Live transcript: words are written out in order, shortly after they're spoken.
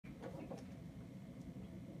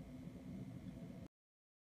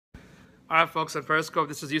All right, folks, at Periscope,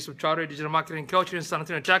 this is Yusuf Chowdhury, digital marketing coach here in San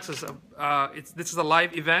Antonio, Texas. This is a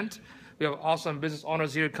live event. We have awesome business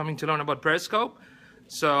owners here coming to learn about Periscope.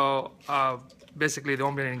 So basically, there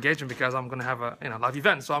won't be any engagement because I'm going to have a live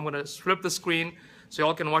event. So I'm going to flip the screen so you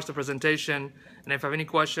all can watch the presentation. And if you have any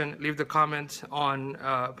question, leave the comment on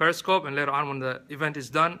Periscope. And later on, when the event is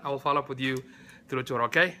done, I will follow up with you through Twitter,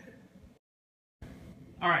 okay?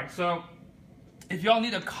 All right, so if you all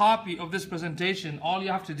need a copy of this presentation, all you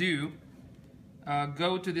have to do,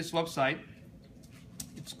 go to this website.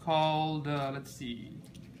 It's called, let's see,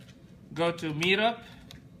 go to Meetup.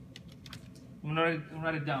 I'm going to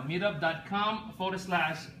write it down.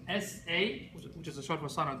 Meetup.com/SA, which is a short for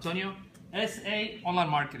San Antonio, SA online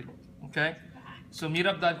marketing. Okay? So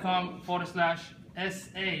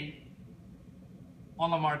meetup.com/SA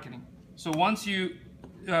online marketing. So once you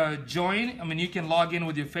join, you can log in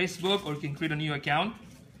with your Facebook or you can create a new account.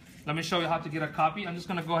 Let me show you how to get a copy. I'm just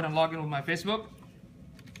going to go ahead and log in with my Facebook.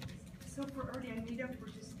 So for already a meetup, or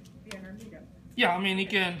just be on our meetup? Yeah, you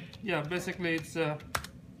can. Yeah, basically it's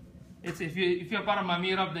if you're part of my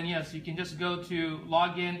meetup, then yes, you can just go to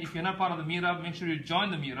log in. If you're not part of the meetup, make sure you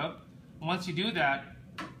join the meetup. And once you do that,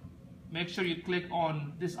 make sure you click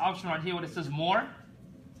on this option right here where it says more.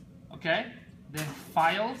 Okay, then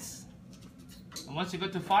files. And once you go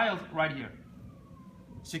to files, right here,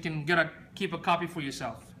 so you can keep a copy for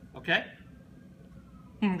yourself. Okay.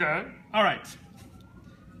 Okay. All right.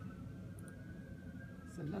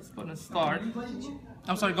 So let's go and start.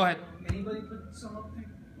 I'm sorry. Go ahead. Anybody put some up there?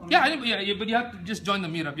 Yeah, but you have to just join the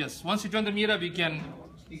meetup. Yes. Once you join the meetup, you can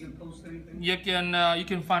post anything. you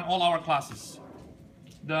can find all our classes.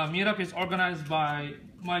 The meetup is organized by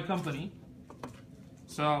my company.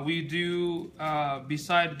 So we do,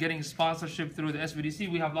 beside getting sponsorship through the SBDC,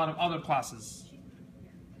 we have a lot of other classes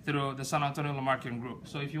through the San Antonio Marketing Group.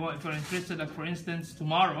 So if you're interested, like for instance,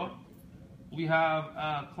 tomorrow we have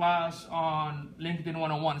a class on LinkedIn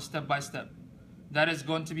 101, step by step. That is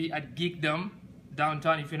going to be at Geekdom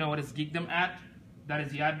downtown. If you know what is Geekdom at, that is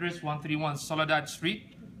the address, 131 Soledad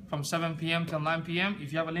Street, from 7 p.m. till 9 p.m.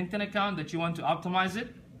 If you have a LinkedIn account that you want to optimize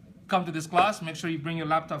it, come to this class. Make sure you bring your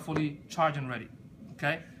laptop fully charged and ready.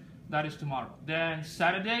 Okay, that is tomorrow. Then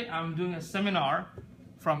Saturday, I'm doing a seminar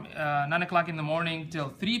from 9 o'clock in the morning till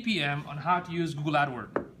 3 p.m. on how to use Google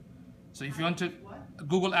AdWords. So if you want to,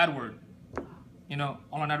 Google AdWords,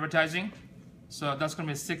 online advertising. So that's going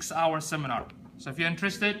to be a 6-hour seminar. So if you're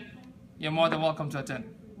interested, you're more than welcome to attend.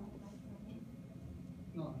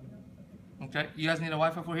 Okay, you guys need a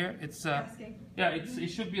Wi-Fi for here? It's it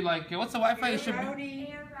should be like, what's the Wi-Fi? It should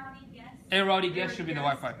be Air Rowdy Guest should be the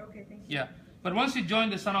Wi-Fi. Okay, thank you. Yeah. But once you join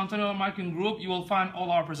the San Antonio Marketing Group, you will find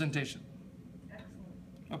all our presentation.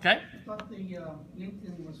 Excellent. Okay? I thought the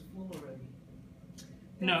LinkedIn was full already.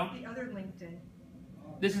 No. The other LinkedIn.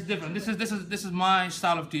 This is different. This is my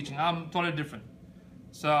style of teaching. I'm totally different.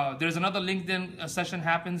 So there's another LinkedIn session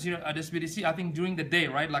happens here at SBDC. I think during the day,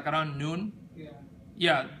 right? Like around noon. Yeah.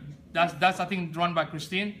 Yeah. That's I think run by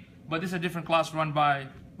Christine. But this is a different class run by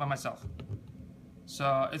myself.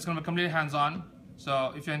 So it's gonna be completely hands-on.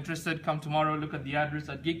 So if you're interested, come tomorrow, look at the address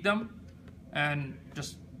at Geekdom, and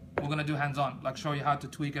we're gonna do hands-on, like show you how to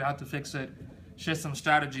tweak it, how to fix it, share some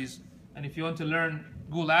strategies. And if you want to learn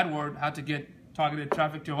Google AdWords, how to get targeted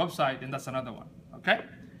traffic to your website, then that's another one, okay?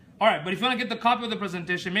 All right, but if you wanna get the copy of the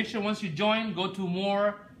presentation, make sure once you join, go to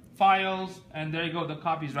more, files, and there you go, the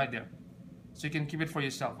copy is right there. So you can keep it for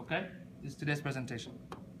yourself, okay? This is today's presentation.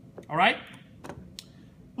 All right?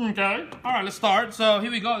 Okay, all right, let's start. So here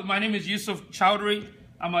we go. My name is Yusuf Chowdhury.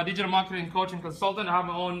 I'm a digital marketing coach and consultant. I have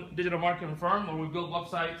my own digital marketing firm where we build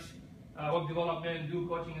websites, web development, do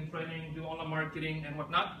coaching and training, do online marketing and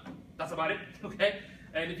whatnot. That's about it, okay?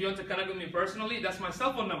 And if you want to connect with me personally, that's my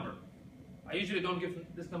cell phone number. I usually don't give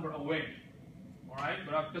this number away, all right?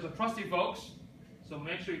 But because I trust you folks, so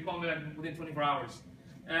make sure you call me within 24 hours.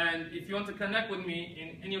 And if you want to connect with me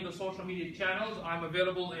in any of the social media channels, I'm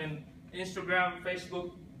available in Instagram,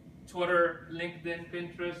 Facebook, Twitter, LinkedIn,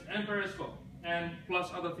 Pinterest, and Periscope, and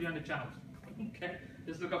plus other 300 channels. Okay,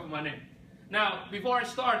 just look up for my name. Now, before I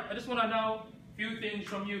start, I just want to know a few things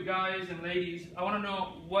from you guys and ladies. I want to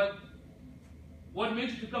know what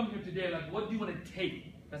makes you to come here today. Like, what do you want to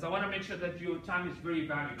take? Because I want to make sure that your time is very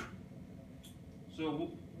valuable.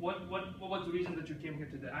 So, what was the reason that you came here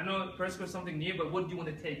today? I know Periscope is something new, but what do you want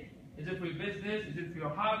to take? Is it for your business? Is it for your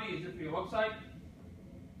hobby? Is it for your website?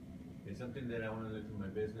 It's something that I want to do for my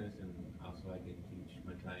business, and also I can teach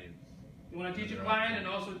my clients. You want to teach your client and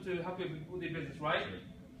also to help you with their business, right?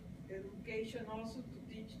 Education also to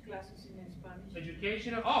teach classes in Spanish.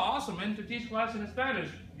 Education, oh awesome, and to teach classes in Spanish.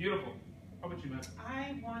 Beautiful. How about you, man?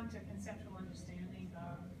 I want a conceptual understanding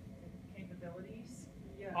of capabilities.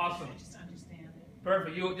 Yeah. Awesome. I just understand it.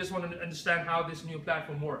 Perfect. You just want to understand how this new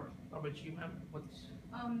platform works. How about you, ma'am? What's...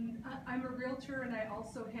 I'm a realtor, and I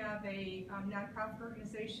also have a nonprofit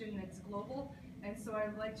organization that's global, and so I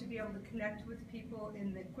would like to be able to connect with people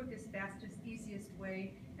in the quickest, fastest, easiest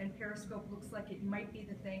way, and Periscope looks like it might be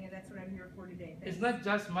the thing, and that's what I'm here for today. Thanks. It's not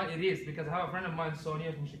just it is, because I have a friend of mine,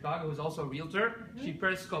 Sonia from Chicago, who's also a realtor. She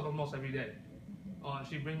Periscope almost every day.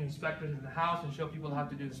 She brings inspectors into the house and show people how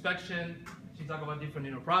to do inspection. She talks about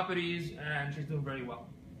different properties, and she's doing very well.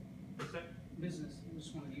 What's that? Business, you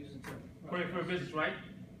just want to use it to. For a business, right?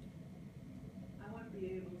 I want to be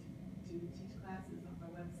able to teach classes on my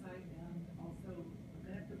website, and also I'm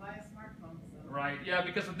going to have to buy a smartphone. So. Right, yeah,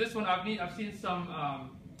 because of this one, I've seen some,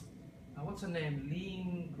 what's her name?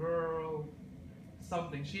 Lean Girl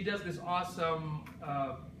something. She does this awesome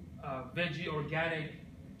veggie organic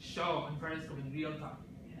show on Periscope in real time.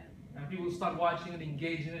 Yeah. And people start watching and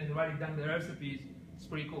engaging and writing down their recipes. It's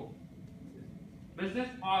pretty cool. Business?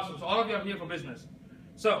 Awesome. So all of you are here for business.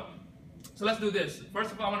 So let's do this.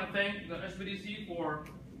 First of all, I want to thank the SBDC for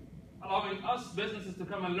allowing us businesses to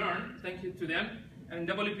come and learn. Thank you to them. And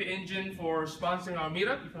WP Engine for sponsoring our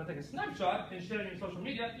meetup. If you want to take a snapshot and share it on your social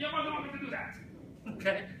media, you're more than welcome to do that.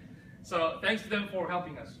 Okay? So thanks to them for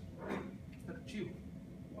helping us. Look at you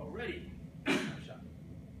already.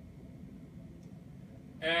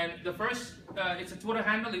 And the first, it's a Twitter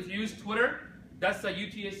handle. If you use Twitter, that's the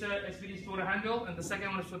UTC SBD's Twitter handle. And the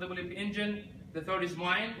second one is for WP Engine. The third is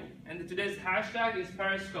mine. And today's hashtag is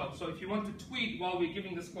Periscope. So if you want to tweet while we're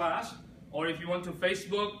giving this class, or if you want to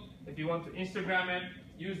Facebook, if you want to Instagram it,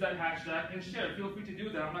 use that hashtag and share. Feel free to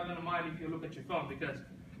do that. I'm not going to mind if you look at your phone, because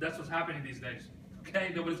that's what's happening these days.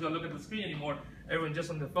 Okay? Nobody's going to look at the screen anymore. Everyone's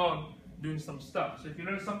just on the phone doing some stuff. So if you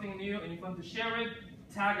learn something new and you want to share it,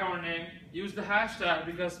 tag our name, use the hashtag,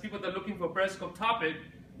 because people that are looking for a Periscope topic,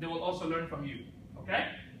 they will also learn from you.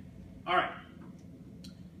 Okay? All right.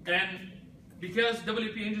 And because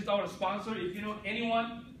WP Engine is our sponsor, if you know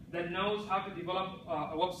anyone that knows how to develop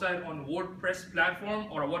a website on a WordPress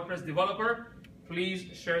platform or a WordPress developer, please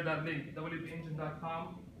share that link,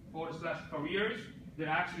 wpengine.com/careers. They're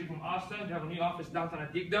actually from Austin. They have a new office downtown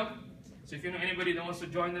at Gigdom. So if you know anybody that wants to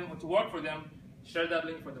join them or to work for them, share that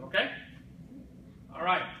link for them, okay? All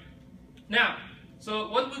right. Now, so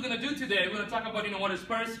what we're going to do today, we're going to talk about what is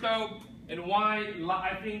Periscope and why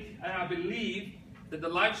I think and I believe that the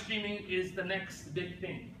live streaming is the next big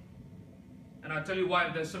thing. And I'll tell you why.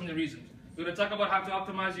 There's so many reasons. We're going to talk about how to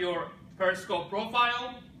optimize your Periscope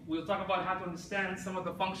profile. We'll talk about how to understand some of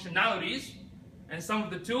the functionalities and some of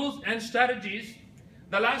the tools and strategies.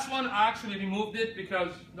 The last one, I actually removed it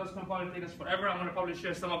because that's going to probably take us forever. I'm going to probably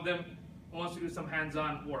share some of them once we do some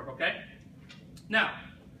hands-on work, okay? Now,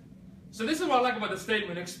 so this is what I like about the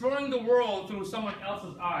statement, exploring the world through someone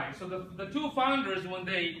else's eyes. So the two founders, when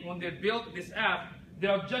they built this app,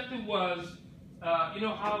 their objective was, you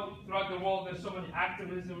know how throughout the world there's so much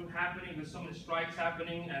activism happening, there's so many strikes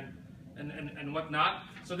happening and whatnot.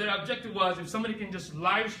 So their objective was, if somebody can just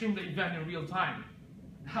live stream the event in real time.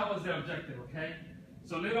 That was their objective, okay?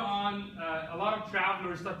 So later on, a lot of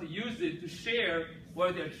travelers start to use it to share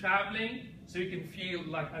where they're traveling, so you can feel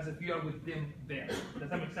like as if you are with them there. Does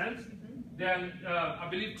that make sense? Then I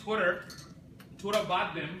believe Twitter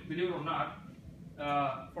bought them, believe it or not,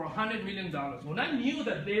 for $100 million. When I knew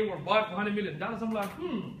that they were bought for $100 million, I'm like,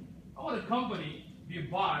 how would a company be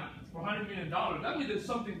bought for $100 million? That means there's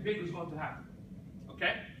something big is going to happen.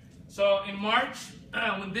 Okay? So in March,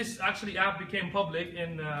 when this actually app became public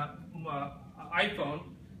in iPhone,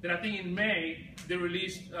 then I think in May they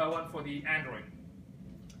released one for the Android.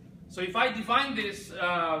 So if I define this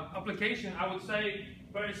application, I would say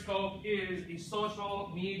Periscope is a social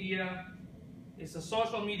media. It's a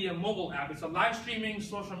social media mobile app. It's a live streaming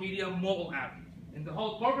social media mobile app. And the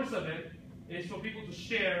whole purpose of it is for people to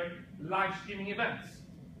share live streaming events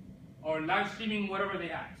or live streaming whatever they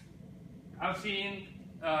act. I've seen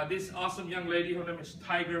this awesome young lady, her name is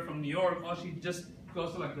Tiger from New York. Oh, she just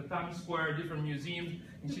goes to like the Times Square, different museums,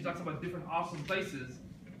 and she talks about different awesome places.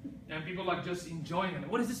 And people like just enjoying it.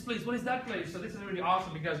 What is this place? What is that place? So this is really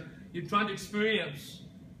awesome because you're trying to experience,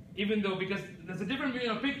 even though, because there's a difference between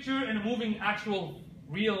a picture and a moving actual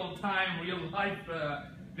real-time, real-life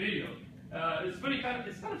video. It's kind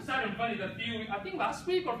of sad and funny that I think last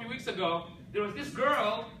week or a few weeks ago, there was this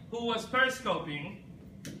girl who was periscoping,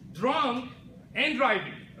 drunk and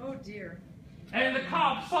driving. Oh dear. And the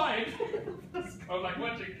cops saw it. I was like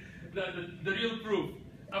watching the real proof.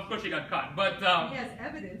 Of course she got caught, but he has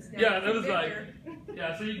evidence now. yeah, that was like,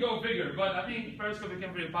 yeah, so you go figure. But I think Periscope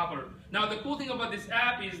became pretty popular. Now the cool thing about this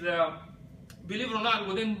app is that, believe it or not,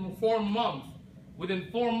 within 4 months,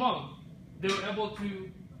 they were able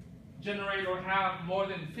to generate or have more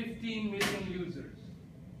than 15 million users.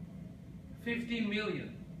 15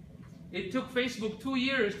 million. It took Facebook 2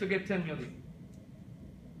 years to get 10 million.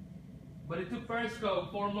 But it took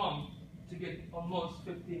Periscope 4 months to get almost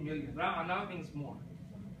 15 million. Now things more.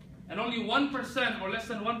 And only 1% or less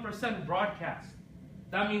than 1% broadcast.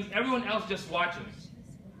 That means everyone else just watches.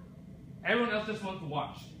 Everyone else just wants to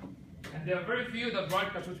watch. And there are very few that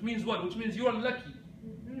broadcast, which means what? Which means you are lucky.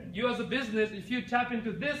 You as a business, if you tap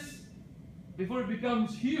into this before it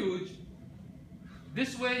becomes huge,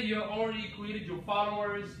 this way you already created your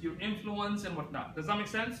followers, your influence, and whatnot. Does that make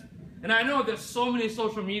sense? And I know there's so many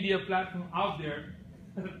social media platforms out there,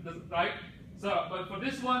 right? So, but for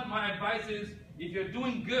this one, my advice is, if you're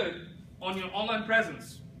doing good on your online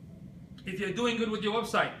presence, if you're doing good with your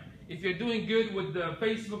website, if you're doing good with the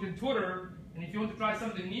Facebook and Twitter, and if you want to try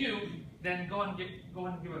something new, then go and give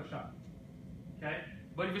it a shot. Okay?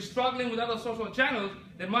 But if you're struggling with other social channels,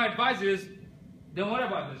 then my advice is, don't worry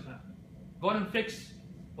about this now. Go on and fix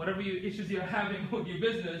whatever issues you're having with your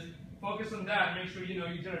business. Focus on that. Make sure you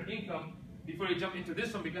generate income before you jump into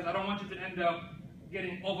this one, because I don't want you to end up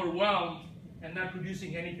getting overwhelmed and not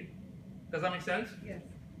producing anything. Does that make sense? Yes.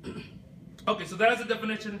 Okay, so that is the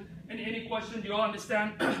definition. Any questions? Do you all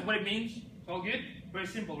understand what it means? All good? Very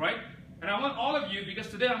simple, right? And I want all of you, because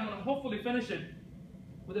today I'm going to hopefully finish it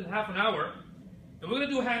within half an hour. And we're going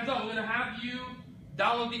to do hands-on. We're going to have you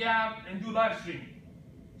download the app and do live streaming,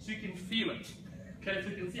 so you can feel it. Okay, so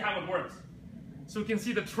you can see how it works. So you can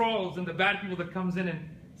see the trolls and the bad people that comes in and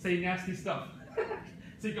say nasty stuff.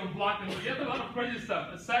 So you can block them. You get a lot of crazy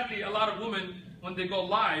stuff. Sadly, a lot of women, when they go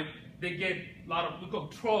live, they get a lot of, we call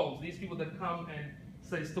trolls. These people that come and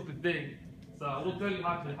say stupid things. So we'll tell you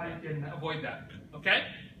how you can avoid that. Okay?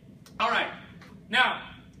 All right. Now,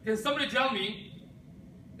 can somebody tell me?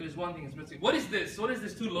 There's one thing that's missing. What is this? What is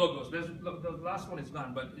these two logos? The last one is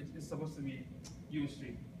gone, but it's supposed to be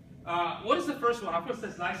Ustream. What is the first one? Our first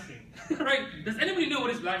says live stream. Right? Does anybody know what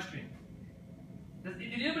is live stream? Did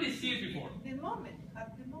anybody see it before?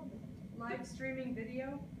 At the moment. Live streaming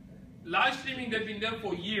video? Live streaming, they've been there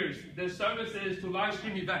for years. Their service is to live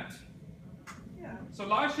stream events. Yeah. So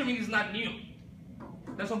live streaming is not new.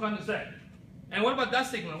 That's what I'm trying to say. And what about that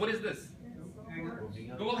signal? What is this?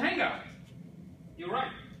 Google Hangout. You're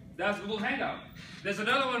right. That's Google Hangout. There's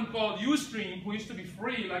another one called Ustream, who used to be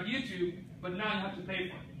free like YouTube, but now you have to pay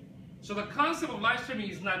for it. So the concept of live streaming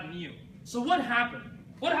is not new. So what happened?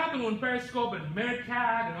 What happened when Periscope and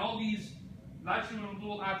Meerkat and all these live streaming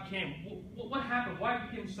Google apps came? What happened? Why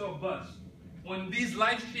it became so buzzed when these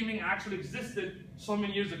live streaming actually existed so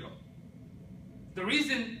many years ago? The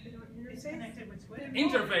reason It's connected with Twitter.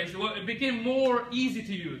 interface, well, it became more easy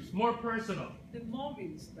to use, more personal. The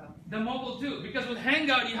mobile stuff. The mobile too, because with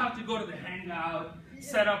Hangout you have to go to the Hangout,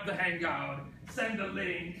 set up the Hangout, send the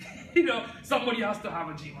link. Somebody has to have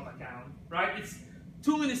a Gmail account, right? It's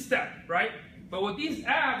too many steps, right? But with these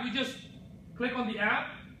apps, you just click on the app,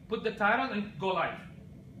 put the title, and go live.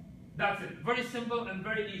 That's it. Very simple and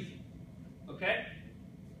very easy. Okay?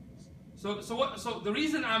 So the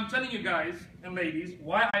reason I'm telling you guys and ladies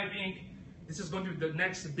why I think this is going to be the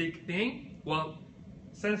next big thing, well,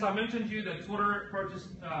 since I mentioned to you that Twitter purchased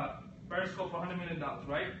Periscope for $100 million,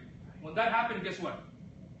 right? When that happened, guess what?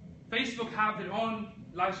 Facebook have their own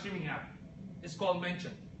live streaming app. It's called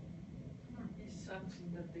Mention. It's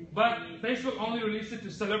something that they But Facebook only released it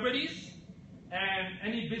to celebrities and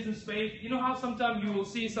any business page. You know how sometimes you will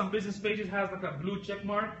see some business pages has like a blue check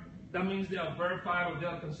mark? That means they are verified or they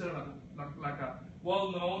are considered like a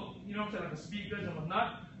well-known, like a speakers and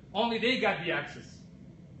whatnot. Only they got the access.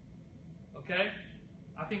 Okay?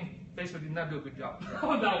 I think Facebook did not do a good job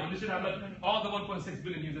on that one. They should have all the 1.6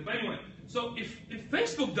 billion users. But anyway, so if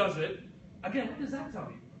Facebook does it, again, what does that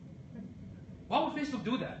tell you? Why would Facebook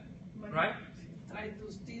do that? Right? try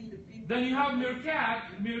to steal the people. Then you have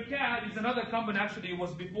Meerkat. Meerkat is another company, actually, it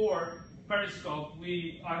was before Periscope.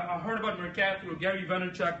 I heard about Meerkat through Gary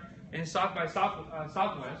Vaynerchuk in South by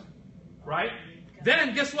Southwest, right?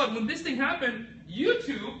 Then guess what? When this thing happened,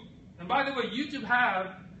 YouTube, and by the way, YouTube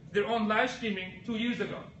have their own live streaming 2 years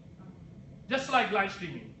ago. Just like live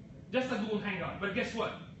streaming. Just like Google Hangout. But guess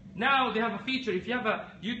what? Now they have a feature. If you have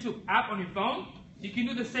a YouTube app on your phone, you can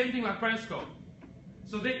do the same thing like Periscope.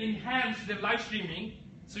 So they enhance the live streaming,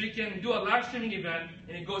 so you can do a live streaming event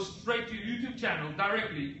and it goes straight to your YouTube channel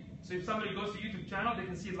directly. So if somebody goes to YouTube channel, they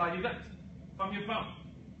can see a live event from your phone.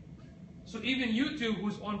 So even YouTube,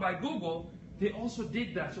 who's owned by Google, they also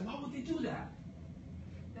did that. So why would they do that?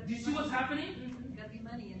 Do you see what's happening? Gotta be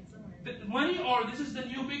money in somewhere. The money, or this is the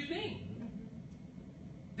new big thing.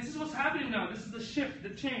 This is what's happening. happening now. This is the shift, the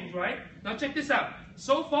change, right? Now check this out.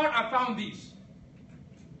 So far, I found these.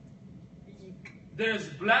 There's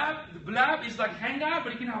Blab. The Blab is like Hangout,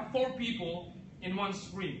 but you can have 4 people in one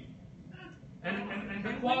screen. And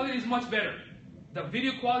the quality is much better. The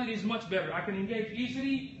video quality is much better. I can engage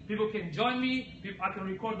easily. People can join me. I can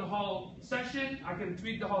record the whole session. I can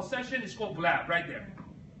tweet the whole session. It's called Blab right there.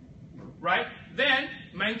 Right? Then,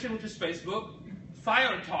 Mention, which is Facebook.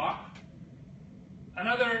 Fire Talk,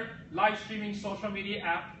 another live streaming social media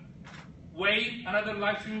app. Wave, another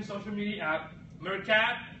live streaming social media app.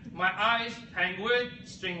 Meerkat, My Eyes, Penguin,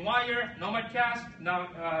 Stringwire, Nomadcast,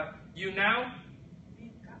 now YouNow.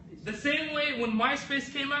 The same way when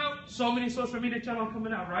MySpace came out, so many social media channels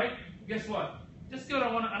coming out, right? Guess what? Just give it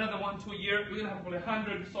another 1-2 years, we're gonna have probably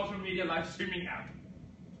 100 social media live streaming apps.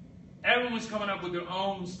 Everyone's coming up with their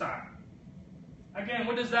own style. Again,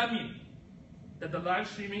 what does that mean? That the live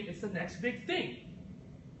streaming is the next big thing.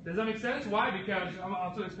 Does that make sense? Why? Because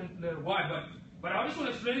I'll explain later why, but I just want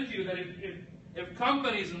to explain to you that if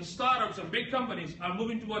companies and startups and big companies are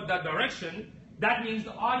moving toward that direction, that means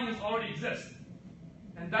the audience already exists.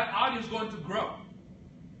 And that audience is going to grow.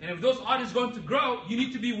 And if those audience going to grow, you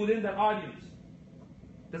need to be within that audience.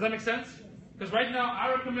 Does that make sense? Because right now,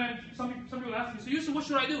 I recommend, some people ask me, so Yusuf, what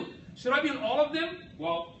should I do? Should I be in all of them?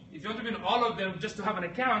 Well, if you want to be in all of them just to have an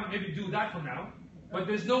account, maybe do that for now. But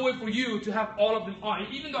there's no way for you to have all of them on.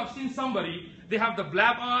 Even though I've seen somebody, they have the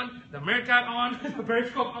Blab on, the Meerkat on, the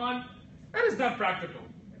Periscope on. That is not practical.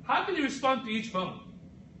 How can you respond to each phone?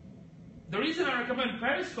 The reason I recommend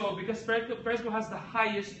Periscope, because Periscope has the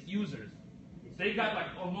highest users. They got like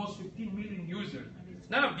almost 15 million users.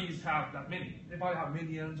 None of these have that many. They probably have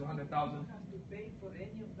millions or 100,000. Have to pay for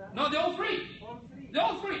any of that? No, they're all free. All free. They're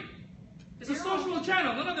all free. It's a social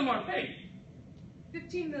channel. None of them are paid.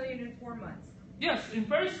 15 million in 4 months. Yes, in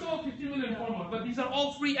Periscope, 15 million per month, but these are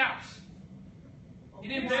all free apps. You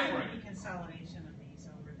didn't pay for it. Consolidation of these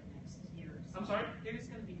over the next years. I'm sorry? There is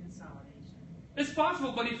going to be consolidation. It's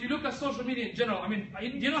possible, but if you look at social media in general, I mean, do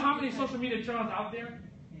you know how many social media channels out there?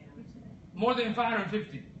 Yeah. More than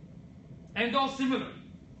 550. And they're all similar.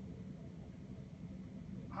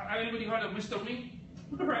 Have anybody heard of Mr. Me?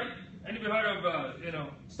 Right? Anybody heard of,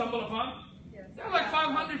 Stumble Upon? Yes. They're like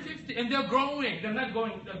 550, and they're growing. They're not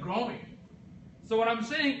going, they're growing. So what I'm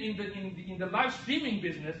saying, in the live streaming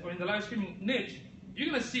business, or in the live streaming niche, you're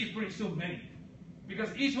going to see pretty soon many. Because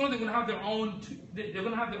each one of them going to have their own, they're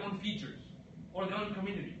going to have their own features, or their own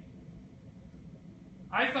community.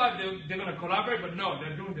 I thought they're going to collaborate, but no,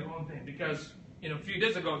 they're doing their own thing. Because, a few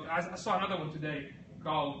days ago, I saw another one today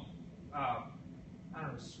called, I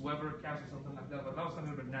don't know, Swevercast or something like that, but that was a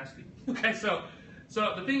little bit nasty. Okay, so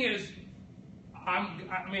the thing is,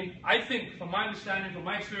 I think, from my understanding, from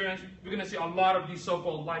my experience, we're going to see a lot of these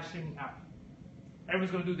so-called live streaming apps.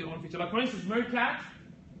 Everyone's going to do their own feature. Like, for instance,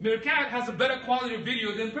 Meerkat has a better quality of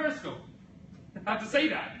video than Periscope. I have to say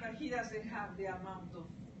that. But he doesn't have the amount of...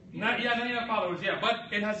 Not enough followers, yeah,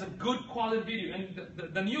 but it has a good quality video.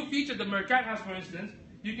 And the new feature that Meerkat has, for instance,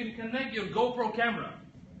 you can connect your GoPro camera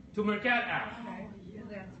to Meerkat app. Okay, yeah,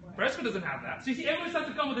 that's why. Periscope doesn't have that. So you see, everyone starts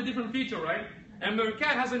to come with a different feature, right? And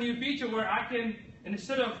Meerkat has a new feature where I can,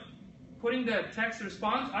 instead of putting the text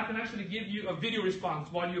response, I can actually give you a video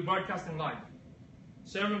response while you're broadcasting live.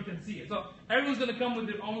 So everyone can see it. So everyone's going to come with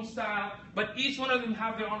their own style, but each one of them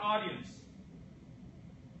have their own audience.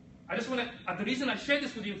 I just want to, the reason I share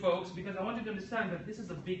this with you folks, because I want you to understand that this is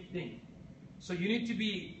a big thing. So you need to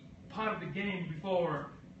be part of the game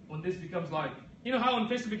before, when this becomes like, you know how when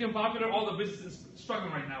Facebook became popular, all the businesses are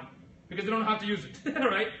struggling right now, because they don't know how to use it,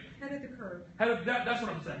 right? Head of the curve. That's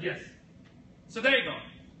what I'm saying, yes. So there you go.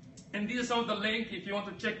 And these are some of the links. If you want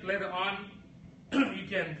to check later on, you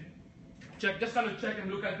can check, just kind of check and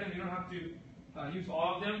look at them. You don't have to use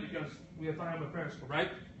all of them because we are talking about Periscope, right?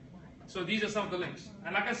 So these are some of the links.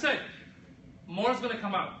 And like I said, more is going to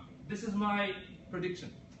come out. This is my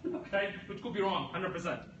prediction, okay? Which could be wrong,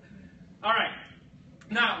 100%. All right.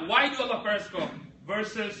 Now, why do I love Periscope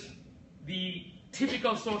versus the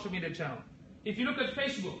typical social media channel? If you look at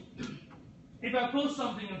Facebook, if I post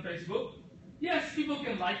something on Facebook, yes, people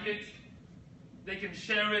can like it, they can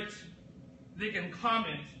share it, they can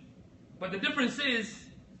comment, but the difference is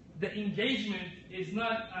the engagement is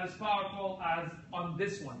not as powerful as on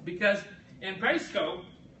this one. Because in Periscope,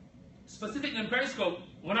 specifically in Periscope,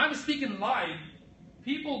 when I'm speaking live,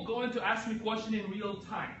 people go in to ask me questions in real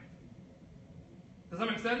time. Does that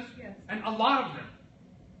make sense? Yes. And a lot of them.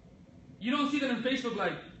 You don't see that in Facebook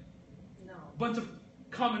like bunch of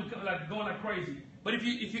comments like going like crazy. But if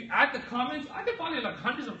you add the comments, I can find like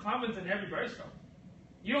hundreds of comments in every Periscope.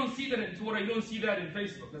 You don't see that in Twitter, you don't see that in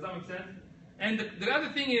Facebook. Does that make sense? And the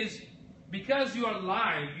other thing is, because you are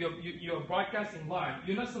live, you're broadcasting live,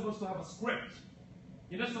 you're not supposed to have a script.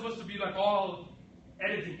 You're not supposed to be like all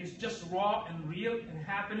editing. It's just raw and real and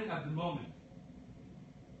happening at the moment.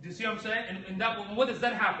 Do you see what I'm saying? And that, what does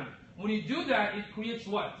that happen? When you do that, it creates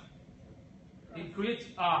what? It creates,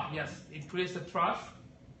 it creates a trust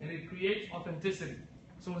and it creates authenticity.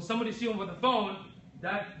 So when somebody sees you over the phone,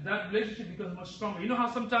 that relationship becomes much stronger. You know how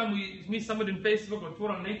sometimes we meet somebody in Facebook or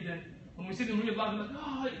Twitter or LinkedIn, when we see them in real life, we're like,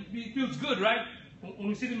 oh, it feels good, right? When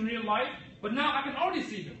we see them in real life. But now I can already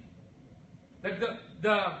see them. Like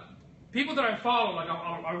the people that I follow, like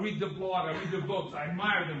I read the blog, I read the books, I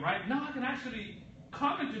admire them, right? Now I can actually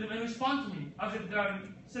comment to them and respond to me as if they're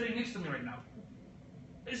sitting next to me right now.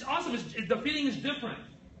 It's awesome. The feeling is different.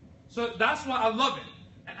 So that's why I love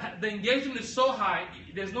it. The engagement is so high,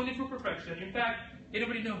 there's no need for perfection. In fact,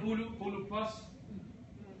 anybody know Hulu Plus?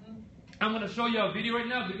 I'm going to show you a video right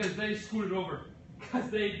now because they screwed it over.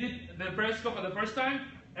 Because they did the Periscope for the first time,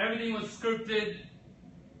 everything was scripted,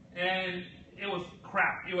 and it was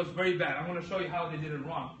crap. It was very bad. I'm going to show you how they did it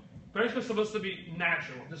wrong. Periscope is supposed to be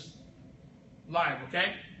natural, just live,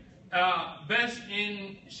 okay? Best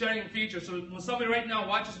in sharing features. So when somebody right now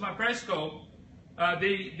watches my Periscope,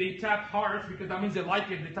 they tap hearts because that means they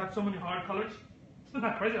like it. They tap so many heart colors,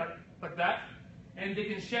 not crazy like that, and they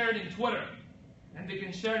can share it in Twitter, and they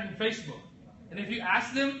can share it in Facebook. And if you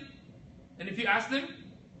ask them,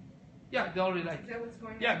 yeah, they already like it. Is that what's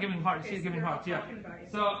going on? Yeah, giving hearts. Okay, She's so giving they're all hearts. Yeah. talking about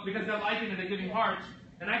it. So because they're liking it, they're giving hearts,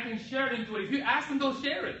 and I can share it into it. If you ask them, they'll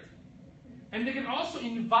share it, and they can also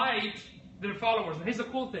invite their followers. And here's the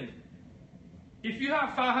cool thing: if you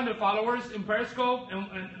have 500 followers in Periscope,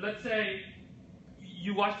 and let's say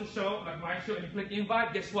you watch the show, like my show, and you click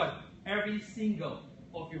invite, guess what? Every single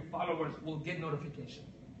of your followers will get notification.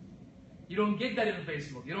 You don't get that in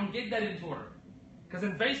Facebook. You don't get that in Twitter. Because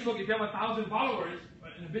in Facebook, if you have 1,000 followers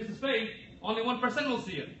in a business page, only 1% will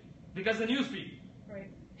see it because the newsfeed. Right.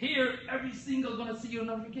 Here, every single is going to see your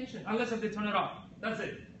notification, unless if they turn it off. That's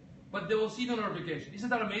it. But they will see the notification. Isn't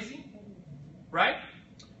that amazing? Right?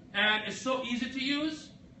 And it's so easy to use,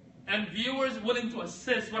 and viewers willing to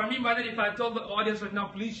assist. What I mean by that, if I told the audience right now,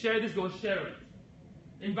 please share this, go share it.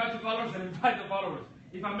 Invite the followers and invite the followers.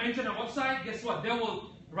 If I mention a website, guess what? They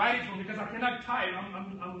will write it for me because I cannot type.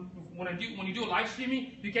 When you do live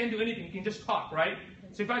streaming, you can't do anything. You can just talk, right?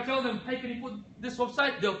 So if I tell them, hey, can you put this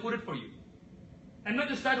website? They'll put it for you. And not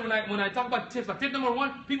just that, when I talk about tips, like tip number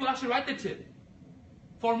 1, people actually write the tip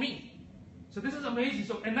for me. So this is amazing.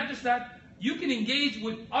 So, and not just that, you can engage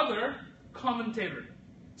with other commentators.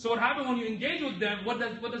 So what happens when you engage with them, what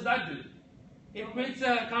does that do? It creates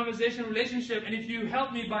a conversation relationship, and if you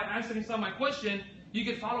help me by answering some of my questions, you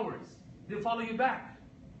get followers. They'll follow you back.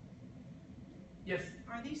 Yes?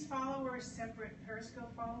 Are these followers separate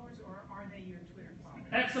Periscope followers, or are they your Twitter followers?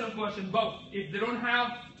 Excellent question, both. If they don't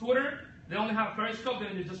have Twitter, they only have Periscope,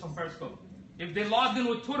 then they're just on Periscope. If they logged in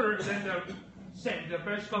with Twitter, then they're same. They're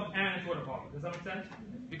Periscope and Twitter followers. Does that make sense?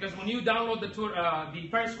 Because when you download the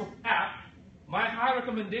Periscope app, my high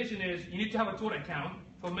recommendation is you need to have a Twitter account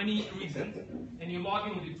for many reasons, and you log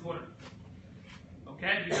in with your Twitter.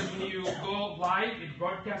 Okay? Because when you go live, it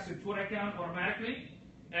broadcasts your Twitter account automatically,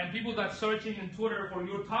 and people that searching in Twitter for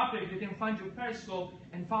your topic, they can find your Periscope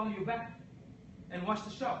and follow you back and watch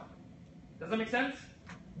the show. Does that make sense?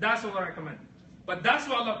 That's what I recommend. But that's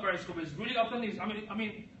why I love Periscope. It's really authentic. I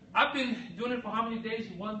mean, I've been doing it for how many days?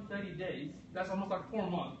 130 days. That's almost like 4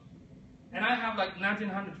 months. And I have like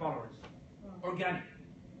 1,900 followers. Organic.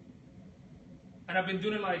 And I've been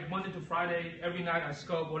doing it like Monday to Friday. Every night I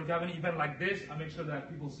scope. Or if you have an event like this, I make sure that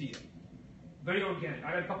people see it. Very organic.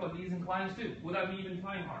 I got a couple of leads and clients too, without me even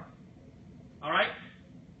trying hard. All right?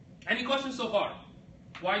 Any questions so far?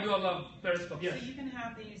 Why do I love Periscope? Yes. So you can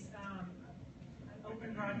have these an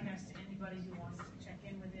open broadcast to anybody who wants to check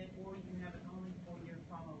in with it, or you can have it only for your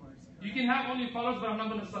followers. Correct? You can have only followers, but I'm not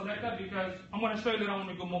going to select that because I'm going to show you later on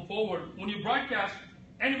when we go move forward. When you broadcast,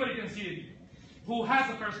 anybody can see it who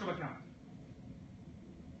has a Periscope account.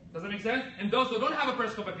 Does that make sense? And those who don't have a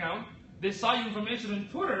Periscope account, they saw your information on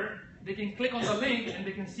Twitter, they can click on the link and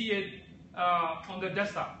they can see it on their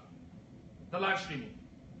desktop, the live streaming.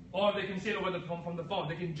 Or they can see it over the phone, from the phone.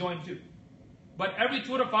 They can join too. But every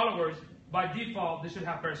Twitter followers, by default, they should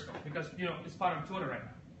have Periscope because, you know, it's part of Twitter right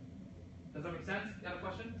now. Does that make sense? You have a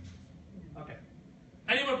question? Okay.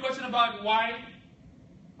 Any more question about why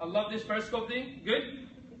I love this Periscope thing? Good?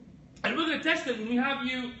 And we're going to test it. When we have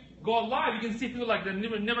you go live, you can see people like they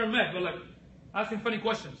never met, but like asking funny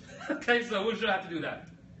questions. Okay, so we're sure have to do that.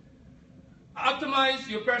 Optimize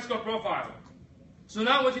your Periscope profile. So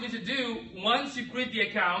now what you need to do, once you create the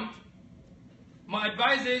account, my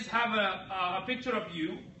advice is have a picture of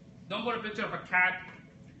you Don't put a picture of a cat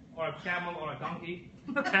or a camel or a donkey,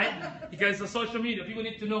 okay? Because it's a social media. People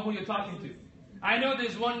need to know who you're talking to. I know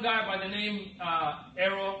there's one guy by the name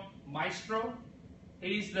Aero Maestro.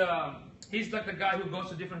 He's like the guy who goes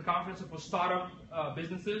to different conferences for startup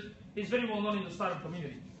businesses. He's very well known in the startup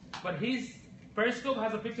community. But his Periscope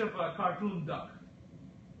has a picture of a cartoon duck.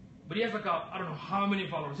 But he has like I don't know how many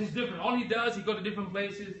followers. He's different. All he does, he goes to different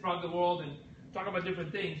places throughout the world and talk about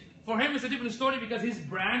different things. For him, it's a different story because his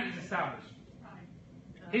brand is established.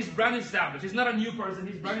 His brand is established. He's not a new person.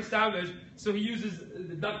 His brand is established, so he uses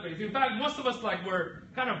the duck face. In fact, most of us were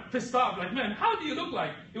kind of pissed off. Like, man, how do you look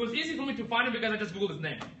like? It was easy for me to find him because I just Googled his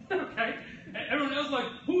name. Okay? And everyone else like,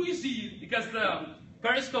 who is he? Because the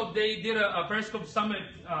Periscope, they did a Periscope summit.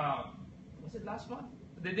 Was it last month?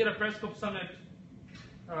 They did a Periscope summit.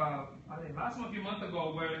 I think last month, a few months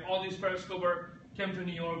ago, where all these Periscopers came to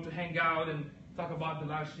New York to hang out and talk about the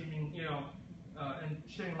live streaming, and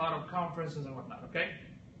sharing a lot of conferences and whatnot. Okay.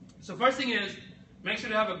 So first thing is, make sure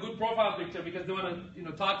to have a good profile picture because they want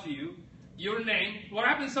to, talk to you. Your name. What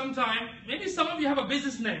happens sometimes, maybe some of you have a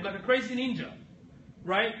business name, like a crazy ninja,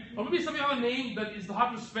 right? Or maybe some of you have a name that is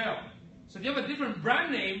hard to spell. So if you have a different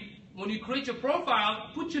brand name, when you create your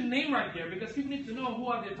profile, put your name right there because people need to know who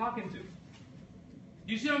are they talking to.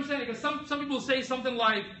 You see what I'm saying? Because some people say something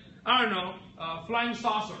like, I don't know, flying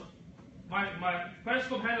saucer. My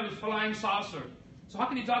Periscope handle is flying saucer. So how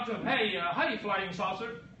can you talk to them? Hey, hi, flying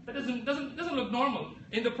saucer. That doesn't look normal.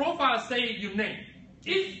 In the profile, say your name.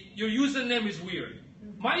 If your username is weird,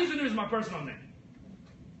 my username is my personal name.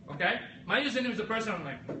 Okay, my username is a personal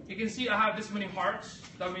name. You can see I have this many hearts.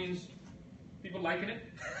 That means people liking it.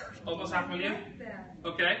 Almost 500,000.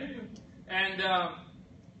 Okay,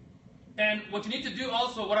 and what you need to do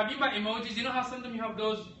also, what I mean by emojis, you know how sometimes you have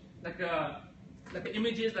those like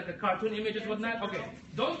images, like a cartoon images, whatnot? Okay,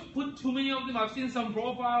 don't put too many of them. I've seen some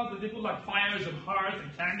profiles that they put like fires and hearts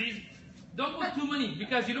and candies. Don't put too many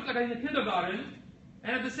because you look like in the kindergarten,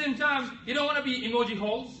 and at the same time, you don't want to be emoji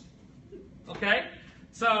holes. Okay,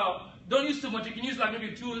 so don't use too much. You can use like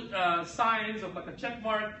maybe 2 signs of like a check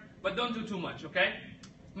mark, but don't do too much. Okay,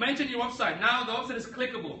 mention your website. Now the website is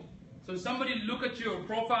clickable, so if somebody look at your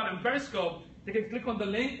profile in Periscope, they can click on the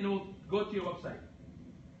link and it will go to your website.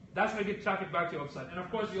 That's how you get traffic back to your website. And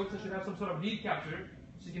of course, your website should have some sort of lead capture,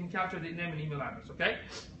 so you can capture the name and email address, okay?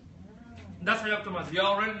 That's how you optimize. You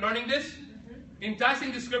all learning this?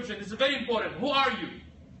 Enticing description. This is very important. Who are you?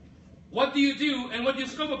 What do you do and what do you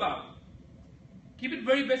scope about? Keep it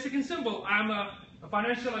very basic and simple. I'm a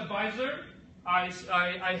financial advisor.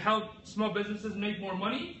 I help small businesses make more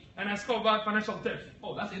money, and I scope about financial tips.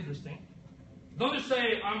 Oh, that's interesting. Don't just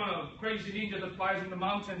say I'm a crazy ninja that flies in the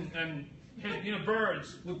mountain and hit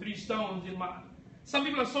birds with 3 stones in my. Some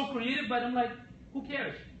people are so creative, but I'm like, who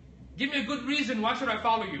cares? Give me a good reason. Why should I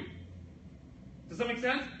follow you? Does that make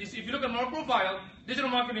sense? If you look at my profile, digital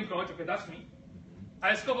marketing coach. Okay, that's me.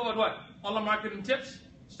 I scope about what? Online marketing tips,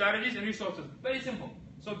 strategies, and resources. Very simple.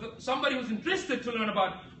 So somebody who's interested to learn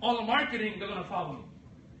about online marketing, they're going to follow me.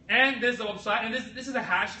 And there's the website, and this is a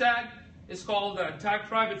hashtag. It's called Tag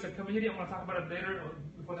Tribe. It's a community. I'm going to talk about it later or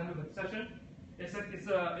before the end of the session.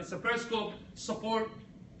 It's a Periscope support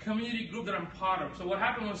community group that I'm part of. So what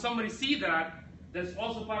happens when somebody see that, that's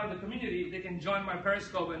also part of the community, they can join my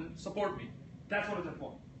Periscope and support me. That's what it's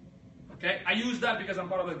for. Okay? I use that because I'm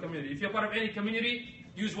part of the community. If you're part of any community,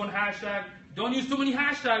 use one hashtag. Don't use too many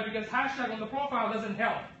hashtags because hashtag on the profile doesn't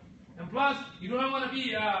help. And plus, you don't want to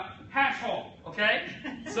be a hash hole. Okay?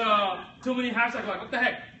 So, too many hashtags, like, what the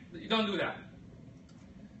heck? You don't do that.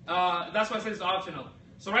 That's why I say it's optional.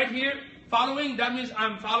 So right here, following, that means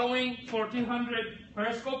I'm following 1,400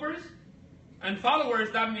 Periscopers. And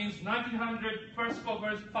followers, that means 1,900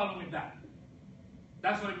 Periscopers following that.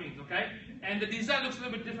 That's what it means, okay? And the design looks a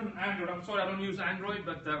little bit different on Android. I'm sorry I don't use Android,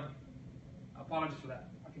 but apologies for that.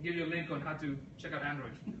 I can give you a link on how to check out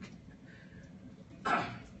Android.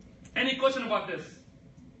 Any question about this?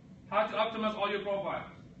 How to optimize all your profiles?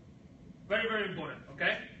 Very, very important,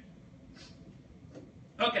 okay?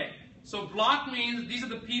 Okay, so block means these are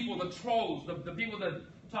the people, the trolls, the people that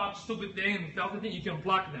talk stupid things and filthy things, you can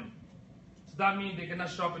block them. So that means they cannot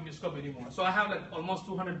show up in your scope anymore. So I have like almost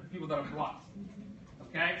 200 people that are blocked.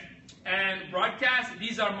 Okay? And broadcast,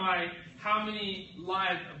 these are my how many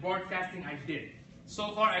live broadcasting I did.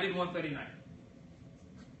 So far I did 139.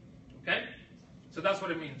 Okay? So that's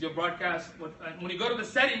what it means. Your broadcast, when you go to the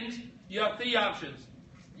settings, you have 3 options.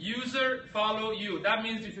 User, follow you. That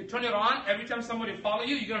means if you turn it on, every time somebody follows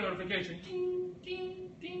you, you get a notification. Ding,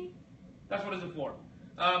 ding, ding. That's what it's for.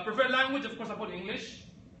 Preferred language, of course, I put English.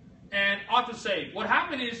 And auto-save. What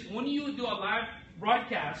happened is, when you do a live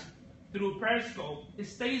broadcast, through Periscope, it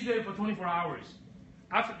stays there for 24 hours.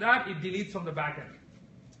 After that, it deletes from the backend.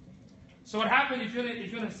 So what happens if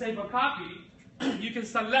you're going to save a copy, you can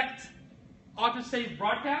select auto-save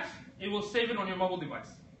broadcast. It will save it on your mobile device.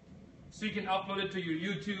 So you can upload it to your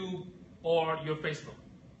YouTube or your Facebook.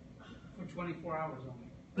 For 24 hours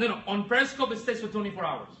only. No, on Periscope it stays for 24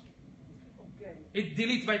 hours. Okay. It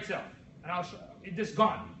deletes by itself. And I'll show it just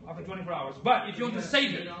gone after 24 hours. But if you want to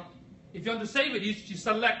save it, you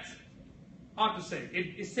select auto-save.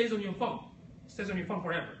 It stays on your phone. It stays on your phone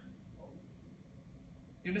forever.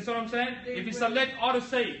 You understand what I'm saying? If you select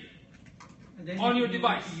auto-save on your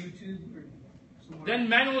device, YouTube or somewhere. then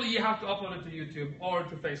manually you have to upload it to YouTube or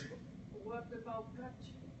to Facebook. What about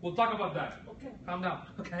touch? We'll talk about that. Okay. Calm down,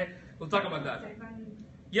 okay? We'll talk about that. Save on-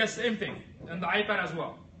 Yes, same thing. And the iPad as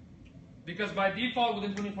well. Because by default,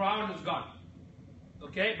 within 24 hours, it's gone.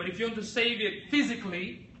 Okay? But if you want to save it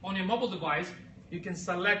physically on your mobile device, you can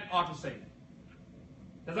select auto-save.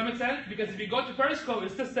 Does that make sense? Because if you go to Periscope,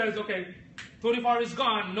 it just says, okay, 24 hours is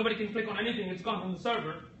gone, nobody can click on anything, it's gone from the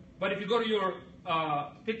server. But if you go to your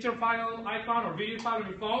picture file icon or video file on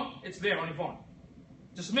your phone, it's there on your phone.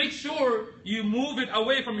 Just make sure you move it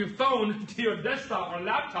away from your phone to your desktop or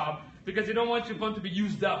laptop because you don't want your phone to be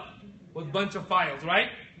used up with a bunch of files, right?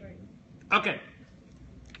 Right. Okay.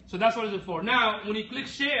 So that's what it's for. Now, when you click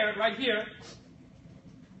share right here,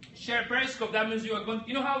 share Periscope, that means you are going,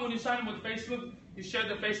 you know how when you sign up with Facebook, you share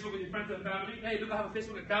the Facebook with your friends and family? Hey, look, I have a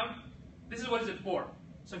Facebook account. This is what it's for.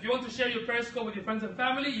 So if you want to share your Periscope with your friends and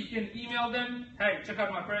family, you can email them, hey, check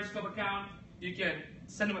out my Periscope account. You can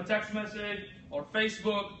send them a text message or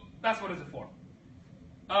Facebook. That's what it's for.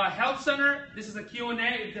 Help Center, this is a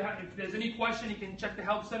Q&A. If there's any question, you can check the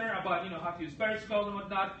Help Center about how to use Periscope and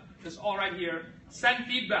whatnot. It's all right here. Send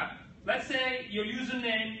feedback. Let's say your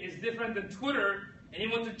username is different than Twitter and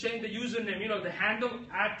you want to change the username, the handle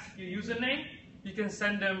at your username. You can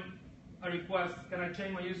send them a request, can I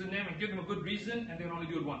change my username, and give them a good reason, and they can only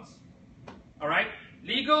do it once. All right?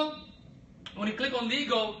 Legal, when you click on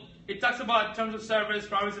legal, it talks about terms of service,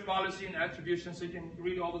 privacy policy, and attribution, so you can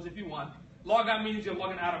read all those if you want. Log out means you're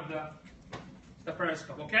logging out of the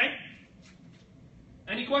Periscope, okay?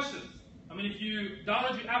 Any questions? I mean, if you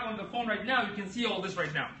download your app on the phone right now, you can see all this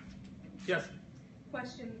right now. Yes?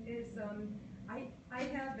 Question is, I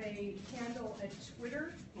have a handle at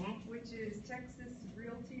Twitter, which is Texas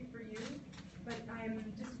Realty for You, but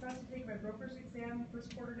I'm just about to take my broker's exam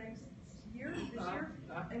first quarter this year,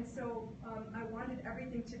 and so I wanted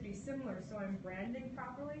everything to be similar, so I'm branding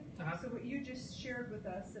properly. So what you just shared with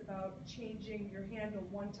us about changing your handle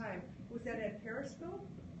one time, was that at Periscope?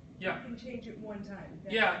 Yeah. You can change it one time.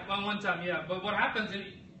 Yeah, one time, yeah. But what happens,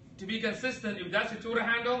 to be consistent, if that's your Twitter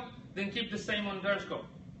handle, then keep the same on Periscope.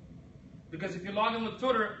 Because if you log in with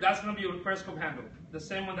Twitter, that's going to be your Periscope handle, the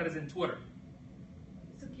same one that is in Twitter.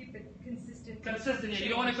 So keep it consistent. Consistent, yeah. You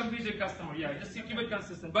don't want to confuse your customer, yeah. Just keep it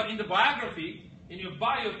consistent. But in the biography, in your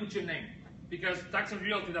bio, put your name. Because Texas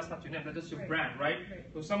Realty, that's not your name, that's just your brand, right?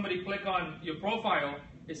 So if somebody click on your profile,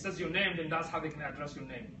 it says your name, then that's how they can address your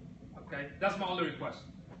name. Okay? That's my only request.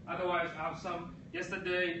 Otherwise, I have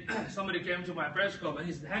yesterday, somebody came to my Periscope and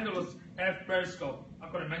his handle was F Periscope. I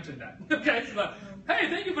couldn't mention that. Okay, so like, hey,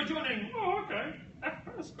 thank you for joining. Oh, okay, F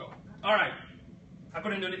Periscope. All right, I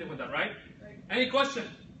couldn't do anything with that, right? Any questions?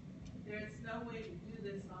 There's no way to do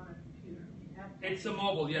this on a computer. You have to- It's a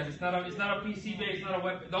mobile, yes. It's not a PC based, it's not a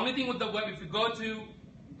web. The only thing with the web, if you go to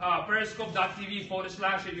periscope.tv /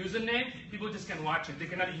 username, people just can watch it. They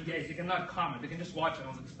cannot engage, they cannot comment, they can just watch it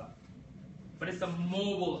on the stuff. But it's a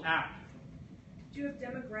mobile app. Do you have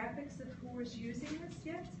demographics of who is using this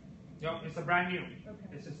yet? Yep, it's a brand new. Okay.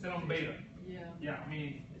 It's still on beta. Yeah. Yeah, I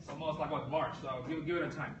mean, it's almost like March, so give it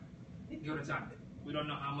a time. Give it a time. We don't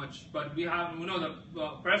know how much, but we know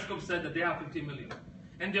that Periscope said that they have 15 million.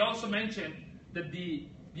 And they also mentioned that the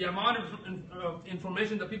amount of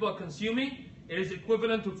information that people are consuming is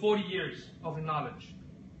equivalent to 40 years of knowledge.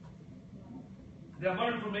 The amount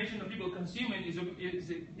of information that people are consuming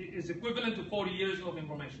is equivalent to 40 years of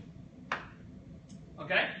information.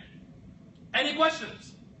 Okay? Any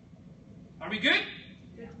questions? Are we good?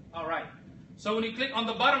 Yeah. All right. So when you click on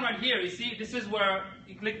the bottom right here, you see this is where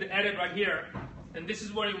you click the edit right here. And this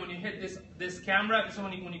is where when you hit this camera, this is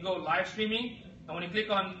when you go live streaming. And when you click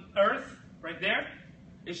on Earth right there,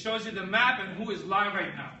 it shows you the map and who is live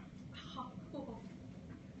right now.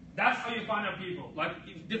 That's how you find out people.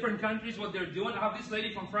 Like different countries, what they're doing. I have this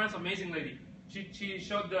lady from France, amazing lady. She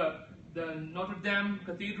showed the Notre Dame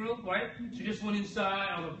Cathedral, right? She just went inside.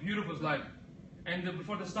 Oh, the beautiful it's like. And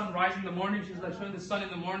before the sun rises in the morning, she's like showing the sun in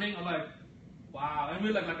the morning. I'm like, wow. And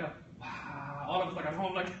we're like wow. All of us like at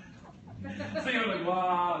home like, So you're like,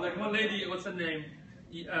 wow. Like one lady, what's her name?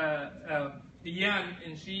 Yan,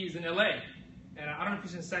 and she's in LA. And I don't know if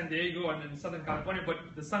she's in San Diego and in Southern California, but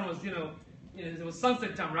the sun was, it was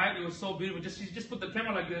sunset time, right? It was so beautiful. She just put the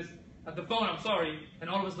camera like this at the phone, I'm sorry, and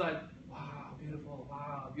all of us like, wow, beautiful,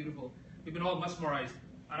 wow, beautiful. We've been all mesmerized,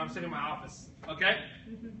 and I'm sitting in my office, okay?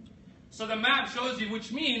 So the map shows you,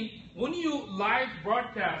 which means when you live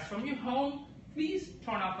broadcast from your home, please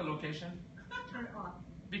turn off the location. Turn it off.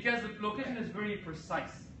 Because the location is very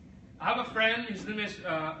precise. I have a friend, his name is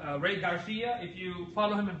Ray Garcia. If you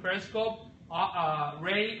follow him in Periscope,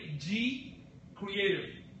 Ray G Creative.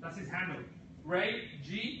 That's his handle. Ray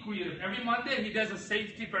G Creative. Every Monday he does a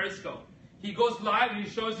safety Periscope. He goes live and he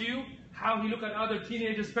shows you how he look at other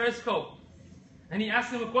teenagers' Periscope. And he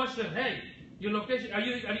asks them a question, hey, your location, are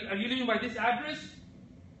you living by this address?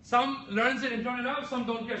 Some learns it and turn it off, some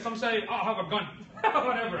don't care. Some say, oh, I have a gun.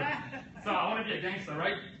 Whatever. So I want to be a gangster,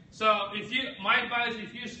 right? So my advice,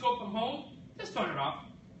 if you scope from home, just turn it off.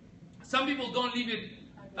 Some people don't leave it,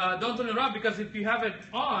 don't turn it off because if you have it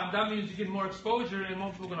on, that means you get more exposure and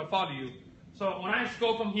more people are going to follow you. So when I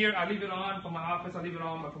scope from here, I leave it on. From my office, I leave it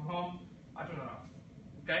on. But from home, I turn it off.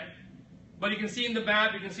 Okay? But you can see in the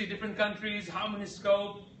map, you can see different countries, how many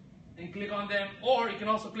scope, and click on them. Or you can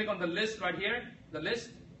also click on the list right here, the list,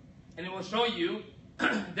 and it will show you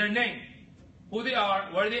their name, who they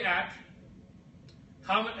are, where they at,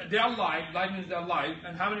 how many, they are live means they're live,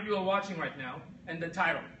 and how many people are watching right now, and the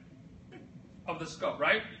title of the scope,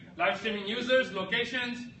 right? Live streaming users,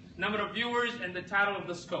 locations, number of viewers, and the title of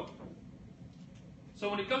the scope. So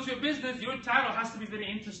when it comes to your business, your title has to be very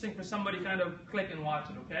interesting for somebody to kind of click and watch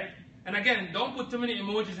it, okay? And again, don't put too many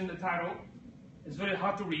emojis in the title. It's very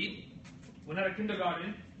hard to read. We're not a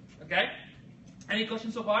kindergarten, okay? Any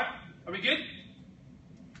questions so far? Are we good?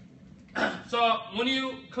 So when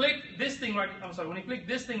you click this thing right, when you click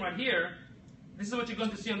this thing right here, this is what you're going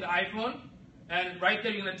to see on the iPhone. And right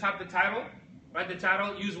there, you're going to tap the title. Write the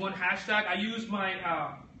title. Use one hashtag. I use my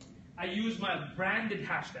branded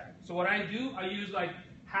hashtag. So what I do, I use like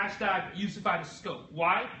hashtag yusufchowdhury.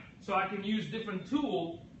 Why? So I can use different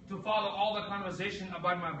tool to follow all the conversation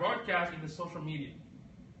about my broadcast in the social media.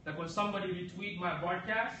 Like when somebody retweet my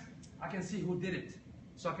broadcast, I can see who did it,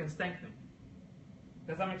 so I can thank them.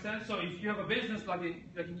 Does that make sense? So if you have a business, like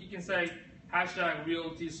you can say hashtag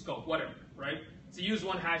realty scope, whatever, right? So use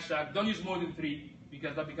one hashtag. Don't use more than 3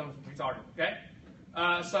 because that becomes retarded. Okay?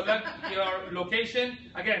 Select your location.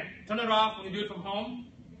 Again, turn it off when you do it from home.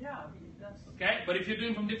 Yeah, that's. Okay? But if you're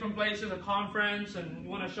doing from different places, a conference, and you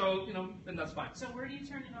want to show, then that's fine. So where do you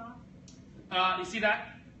turn it off? You see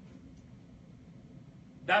that?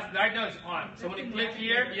 That's right now it's on. So when you click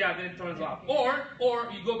here, yeah, then it turns off. Or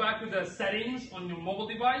you go back to the settings on your mobile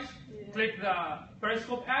device, click the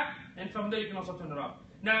Periscope app, and from there you can also turn it off.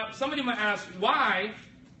 Now, somebody might ask why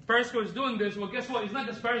Periscope is doing this. Well, guess what? It's not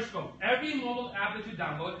just Periscope. Every mobile app that you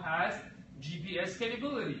download has GPS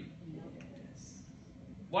capability. Yes.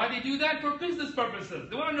 Why they do that? For business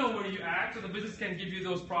purposes. They want to know where you're at so the business can give you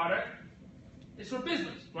those products. It's for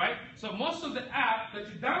business, right? So most of the app that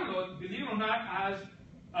you download, believe it or not, has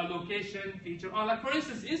a location feature on. Like for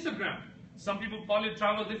instance, Instagram. Some people probably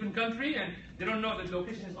travel a different country and they don't know that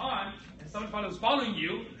location is on, and somebody is following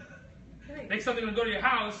you. Next time they're going to go to your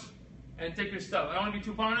house and take your stuff. I don't want to be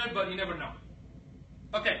too paranoid, but you never know.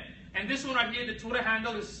 Okay, and this one right here, the Twitter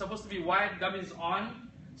handle is supposed to be wide, that means on.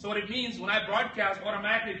 So what it means, when I broadcast,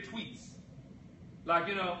 automatically it tweets. Like,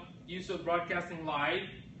 Yusuf broadcasting live,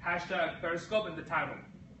 hashtag Periscope, and the title.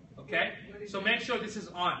 Okay? So make sure this is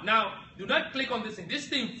on. Now, do not click on this thing. This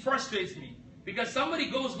thing frustrates me. Because somebody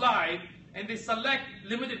goes live and they select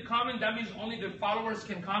limited comment, that means only their followers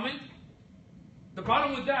can comment. The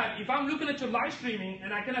problem with that, if I'm looking at your live streaming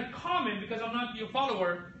and I cannot comment because I'm not your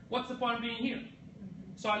follower, what's the point of being here?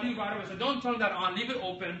 So I leave right away. So don't turn that on. Leave it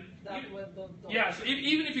open. Yeah, so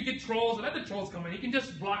even if you get trolls, let the trolls come in. You can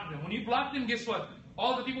just block them. When you block them, guess what?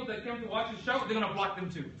 All the people that came to watch the show, they're going to block them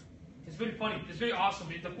too. It's very funny. It's very awesome.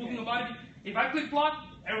 The cool thing about it, if I click block,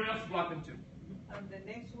 everyone else will block them too. And the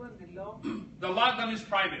next one, the lock? The lockdown is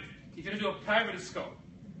private. If you're going to do a private scope.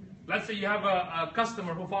 Let's say you have a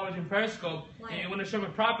customer who follows you in Periscope and you want to show him a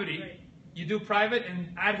property. You do private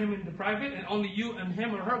and add him into private, and only you and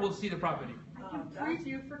him or her will see the property. I can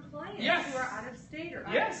preview for clients Yes. who are out of state or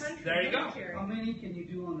out Yes. of country. There you go. military. How many can you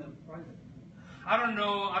do on the private? I don't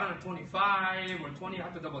know, 25 or 20, I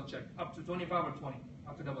have to double check. Up to 25 or 20, I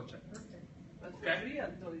have to double check. But Okay. the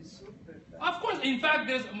realtor is super fast. Of course, in fact,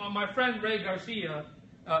 there's my friend Ray Garcia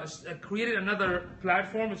created another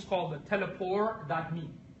platform. It's called the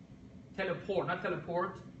teleport.me. Teleport, not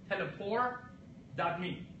teleport,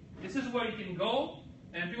 teleport.me. This is where you can go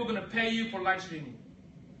and people are going to pay you for live streaming.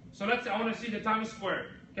 So let's say I want to see the Times Square.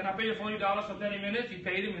 Can I pay you $40 for 30 minutes? You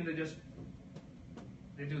pay them and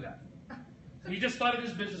they do that. He just started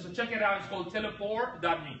this business, so check it out. It's called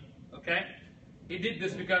teleport.me. Okay? He did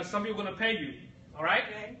this because some people are going to pay you. All right?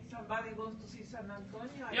 Okay, somebody wants to see San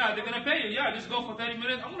Antonio. Yeah, they're going to pay you. Yeah, just go for 30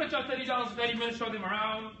 minutes. I'm going to charge $30 for 30 minutes, show them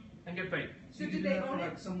around, and get paid. So you do can they do that for own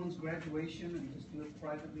like it? someone's graduation and just do it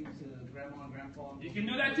privately to grandma and grandpa? You can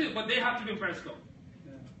do that too, but they have to be in Periscope.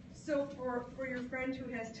 Yeah. So for your friend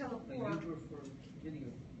who has Like Teleport, intro for video.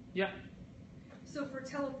 Yeah. so for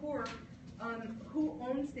Teleport, who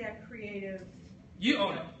owns that creative? You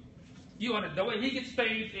own it. You own it. The way he gets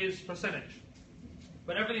paid is percentage.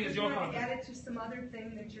 But everything is You your want to content. add it to some other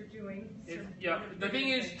thing that you're doing? Yeah, the thing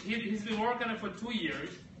is, he's been working on it for 2 years.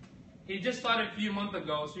 He just started a few months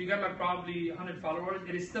ago, so you got like probably 100 followers.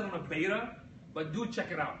 It is still on a beta, but do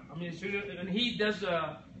check it out. I mean, it's really, and he does,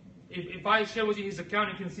 if I share with you his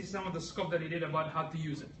account, you can see some of the scope that he did about how to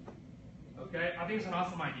use it. Okay, I think it's an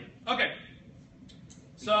awesome idea. Okay,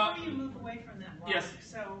 so, Before you move away from that, Robert, yes.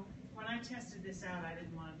 so when I tested this out, I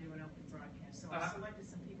didn't want to do an open broadcast, so I selected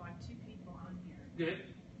some people. I have 2 people on here, good.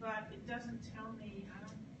 but it doesn't tell me.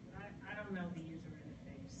 I don't know the user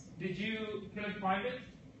interface. Did you click private?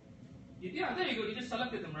 Yeah, there you go. You just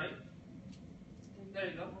selected them, right? There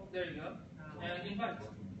you go. There you go. And invite.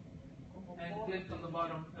 And click on the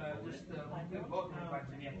bottom. Click both and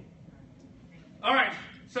invite them. Yeah. All right.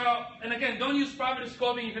 So, and again, don't use private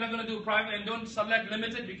scoping if you're not going to do private, and don't select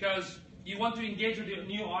limited because you want to engage with your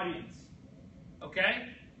new audience. Okay?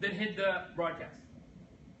 Then hit the broadcast.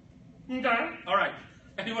 Okay. All right.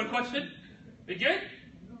 Any more question? We good?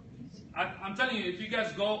 I'm telling you, if you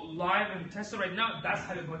guys go live and test it right now, that's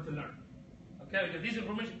how you're going to learn. Okay? Because this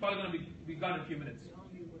information is probably going to be gone in a few minutes.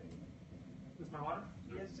 This is my water?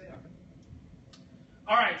 Yes, sir.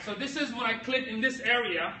 All right. So this is when I click in this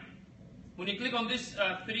area. When you click on this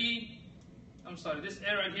this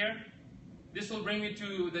area here, this will bring me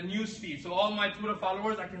to the news feed. So all my Twitter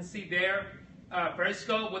followers, I can see their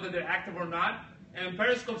Periscope, whether they're active or not. And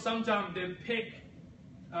Periscope, sometimes they pick,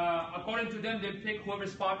 according to them, they pick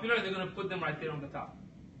whoever's popular, and they're going to put them right there on the top.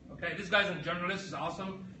 Okay, this guy's a journalist, is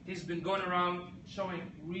awesome. He's been going around showing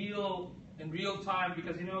in real time,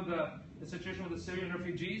 because you know the situation with the Syrian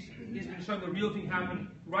refugees. He's been showing the real thing happen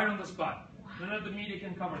right on the spot. None of the media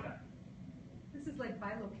can cover that. This is like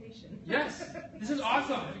by location. Yes, this is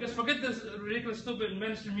awesome, because forget this ridiculous, stupid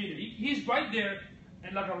mainstream media. He's right there,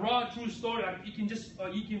 and like a raw, true story. Like you can just,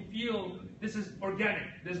 you can feel this is organic.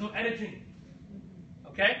 There's no editing.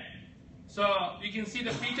 Okay, so you can see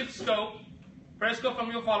the featured scope, Periscope from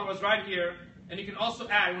your followers right here, and you can also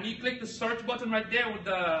add. When you click the search button right there with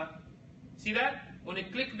the, see that? When you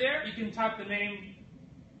click there, you can type the name,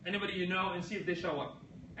 anybody you know, and see if they show up,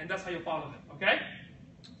 and that's how you follow them. Okay.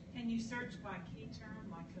 Can you search by key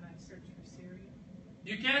term? Like, could I search for Syria?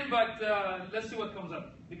 You can, but let's see what comes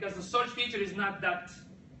up, because the search feature is not that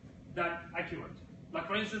accurate. Like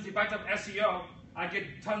for instance, if I type SEO, I get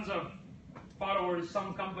tons of followers,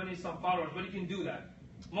 some companies, some followers, but you can do that.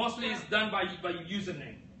 Mostly it's done by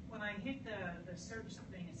username. When I hit the search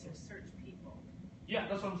thing, it says search people. Yeah,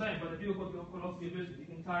 that's what I'm saying. But if you could also be visit, you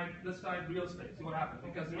can type, let's type real estate, see what happens.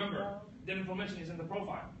 Because remember, that information is in the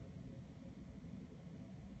profile.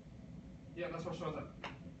 Yeah, that's what shows up.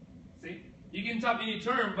 See? You can type any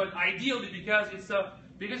term, but ideally because it's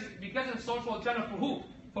because it's social channel for who?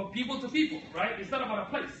 For people to people, right? It's not about a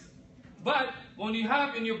place. But when you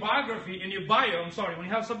have in your biography, in your bio, when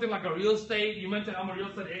you have something like a real estate, you mentioned I'm a real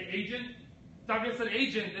estate agent, type real estate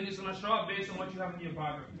agent, then it's going to show up based on what you have in your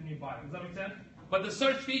biography, in your bio. Does that make sense? But the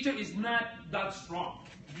search feature is not that strong.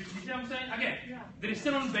 You see what I'm saying? Again, they're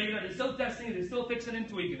still on beta, they're still testing it, they're still fixing and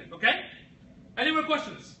tweaking it, okay? Any more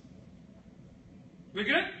questions? We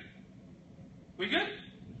good? We good?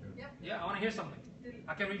 Yep. Yeah, I want to hear something.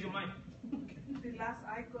 I can read your mind. The last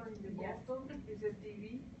icon in the bottom is a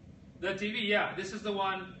TV. The TV, yeah. This is the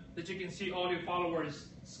one that you can see all your followers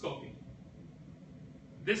scoping.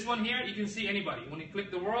 This one here, you can see anybody. When you click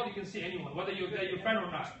the world, you can see anyone, whether you're your friend or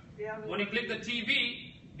not. When you click the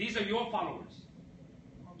TV, these are your followers.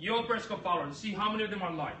 Your Periscope followers. See how many of them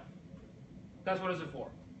are live. That's what it's for.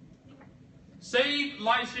 Save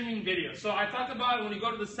live streaming video. So I talked about when you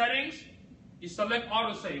go to the settings, you select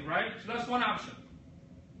autosave, right? So that's one option.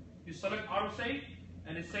 You select autosave,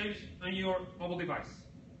 and it saves on your mobile device.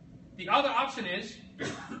 The other option is,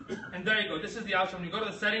 and there you go, this is the option. When you go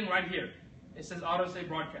to the setting right here, it says autosave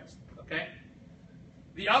broadcast, okay?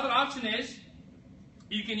 The other option is,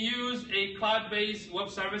 you can use a cloud-based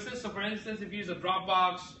web services. So for instance, if you use a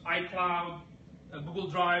Dropbox, iCloud, Google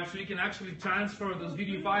Drive, so you can actually transfer those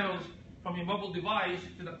video files from your mobile device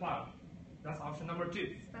to the cloud. That's option number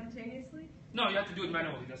 2. Spontaneously? No, you have to do it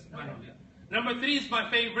manually. That's manually. Yeah. Number 3 is my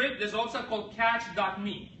favorite. There's also called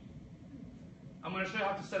catch.me. I'm going to show you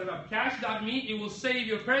how to set it up. Catch.me, it will save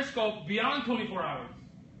your Periscope beyond 24 hours.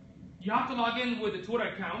 You have to log in with a Twitter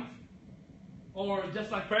account, or just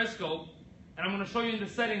like Periscope, and I'm going to show you in the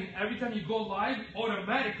setting, every time you go live,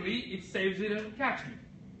 automatically it saves it in Catch Me.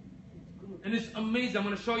 And it's amazing. I'm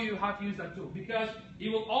going to show you how to use that tool, because it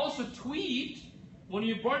will also tweet, when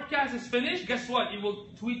your broadcast is finished, guess what? It will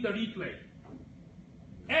tweet the replay.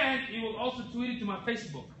 And it will also tweet it to my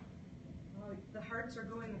Facebook. Oh, the hearts are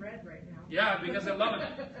going red right now. Yeah, because I love it.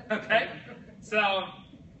 Okay? So,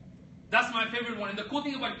 that's my favorite one. And the cool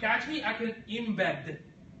thing about Catch Me, I can embed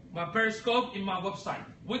my Periscope in my website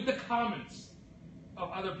with the comments of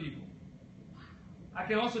other people. I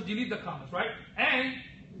can also delete the comments, right? And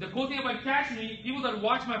the cool thing about Catch Me, people that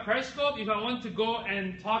watch my Periscope, if I want to go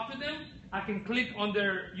and talk to them, I can click on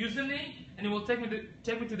their username, and it will take me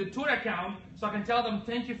to the Twitter account, so I can tell them,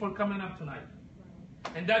 thank you for coming up tonight.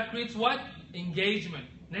 And that creates what? Engagement.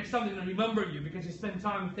 Next time they're going to remember you because you spend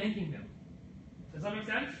time thanking them. Does that make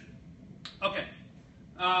sense? Okay.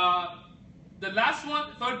 The last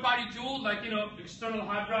one, third-party tool, like, external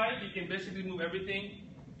hard drive. You can basically move everything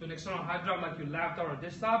to an external hard drive like your laptop or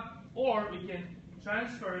desktop, or we can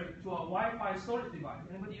transfer it to a Wi-Fi storage device.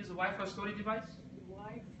 Anybody use a Wi-Fi storage device?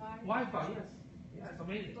 Wi-Fi. Wi-Fi, yes. Yeah, it's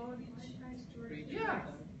amazing. Storage. Yeah.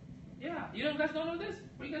 Yeah. You guys don't know this?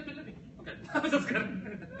 Where you guys been living? Okay. That's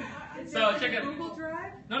good. Is So it check it. Google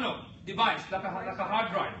Drive? No. Device, like a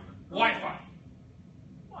hard drive. Wi-Fi.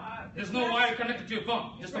 There's no wire connected to your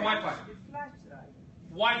phone. Just a Wi-Fi. The flash drive.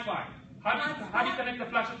 Wi-Fi. How do you connect the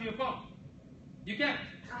flash to your phone? You can't.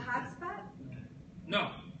 A hotspot?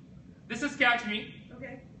 No. This is Catch Me.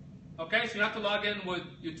 Okay. Okay, so you have to log in with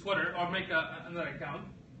your Twitter or make another account.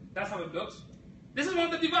 That's how it looks. This is one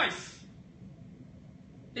of the device.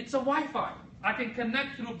 It's a Wi-Fi. I can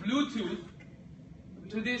connect through Bluetooth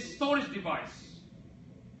to this storage device.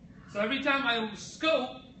 So every time I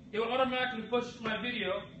scope, it will automatically push my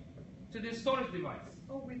video to this storage device.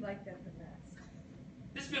 Oh, we like that the best.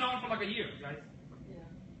 This has been on for like a year, guys.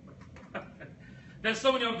 Yeah. There's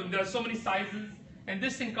so many of them. There are so many sizes, and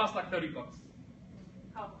this thing costs like $30.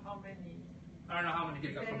 How many? I don't know how many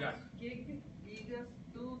gigs. I forgot. Gigas?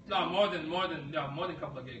 2, 3? No, more than a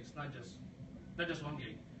couple of gigs, not just 1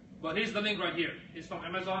 gig. But here's the link right here. It's from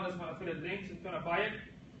Amazon. That's my affiliate link. So if you want to buy it,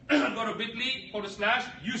 go to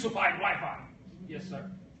bit.ly/Yusufied Wi-Fi. Yes,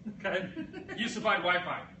 sir. Okay, Yusufied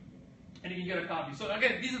Wi-Fi, and you can get a copy. So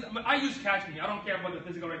again, I use Catch Me. I don't care about the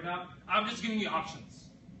physical right now. I'm just giving you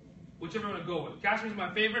options, whichever you want to go with. Catch Me is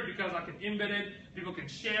my favorite because I can embed it. People can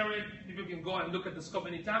share it. People can go and look at the scope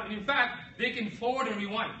anytime. And in fact, they can forward and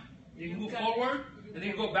rewind. You can move forward and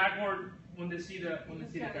then go backward when they see the You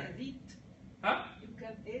can character. edit. Huh? You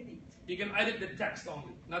can edit. You can edit the text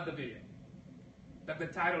only, not the video. Like the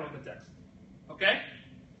title of the text. Okay?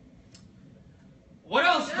 What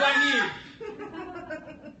else do I need?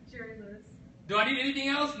 Jerry Lewis. Do I need anything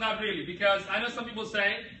else? Not really, because I know some people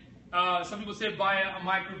say buy a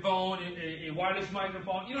microphone, a wireless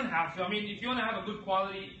microphone. You don't have to. I mean, if you want to have a good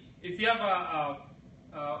quality, if you have a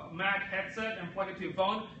Mac headset and plug it to your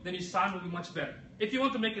phone, then your sound will be much better. If you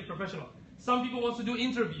want to make it professional. Some people want to do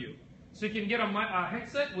interview. So you can get a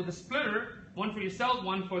headset with a splitter, one for yourself,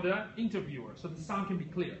 one for the interviewer, so the sound can be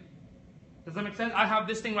clear. Does that make sense? I have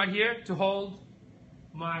this thing right here to hold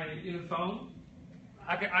my phone.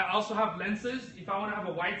 I also have lenses. If I want to have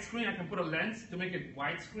a widescreen, I can put a lens to make it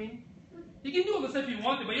widescreen. You can do all this if you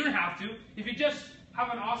want to, but you don't have to. If you just have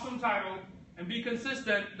an awesome title and be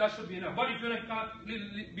consistent, that should be enough. But if you want to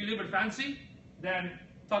be a little bit fancy, then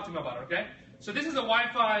talk to me about it, okay? So this is a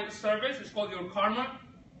Wi-Fi service. It's called Your Karma.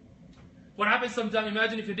 What happens sometimes,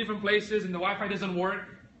 imagine if you're in different places and the Wi-Fi doesn't work,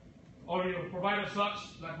 or your provider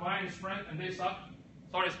sucks, like mine is Sprint, and they suck.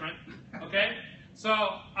 Sorry, Sprint. Okay? So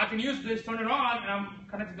I can use this, turn it on, and I'm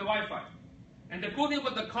connected to Wi-Fi. And the cool thing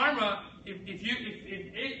about the Karma, if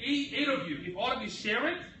 8 of you, if all of you share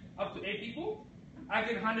it, up to 8 people, I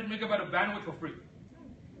get 100 megabyte of bandwidth for free.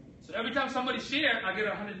 So every time somebody shares, I get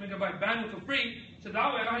 100 megabyte bandwidth for free, so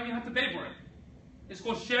that way I don't even have to pay for it. It's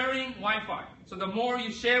called sharing Wi-Fi. So the more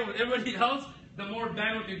you share with everybody else, the more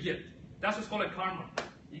bandwidth you get. That's what's called a karma.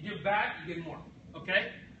 You give back, you get more.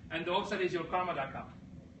 Okay? And the website is yourkarma.com.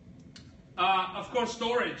 Of course,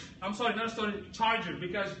 storage. I'm sorry, not storage, charger.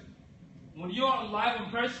 Because when you are live on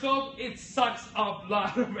Periscope, it sucks up a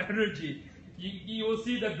lot of energy. You will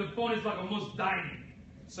see that the phone is like almost dying.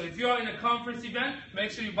 So if you're in a conference event,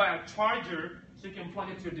 make sure you buy a charger so you can plug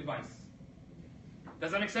it to your device.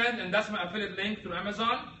 Does that make sense? And that's my affiliate link through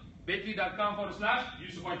Amazon.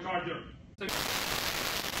 bit.ly.com/yusufchowdhury. So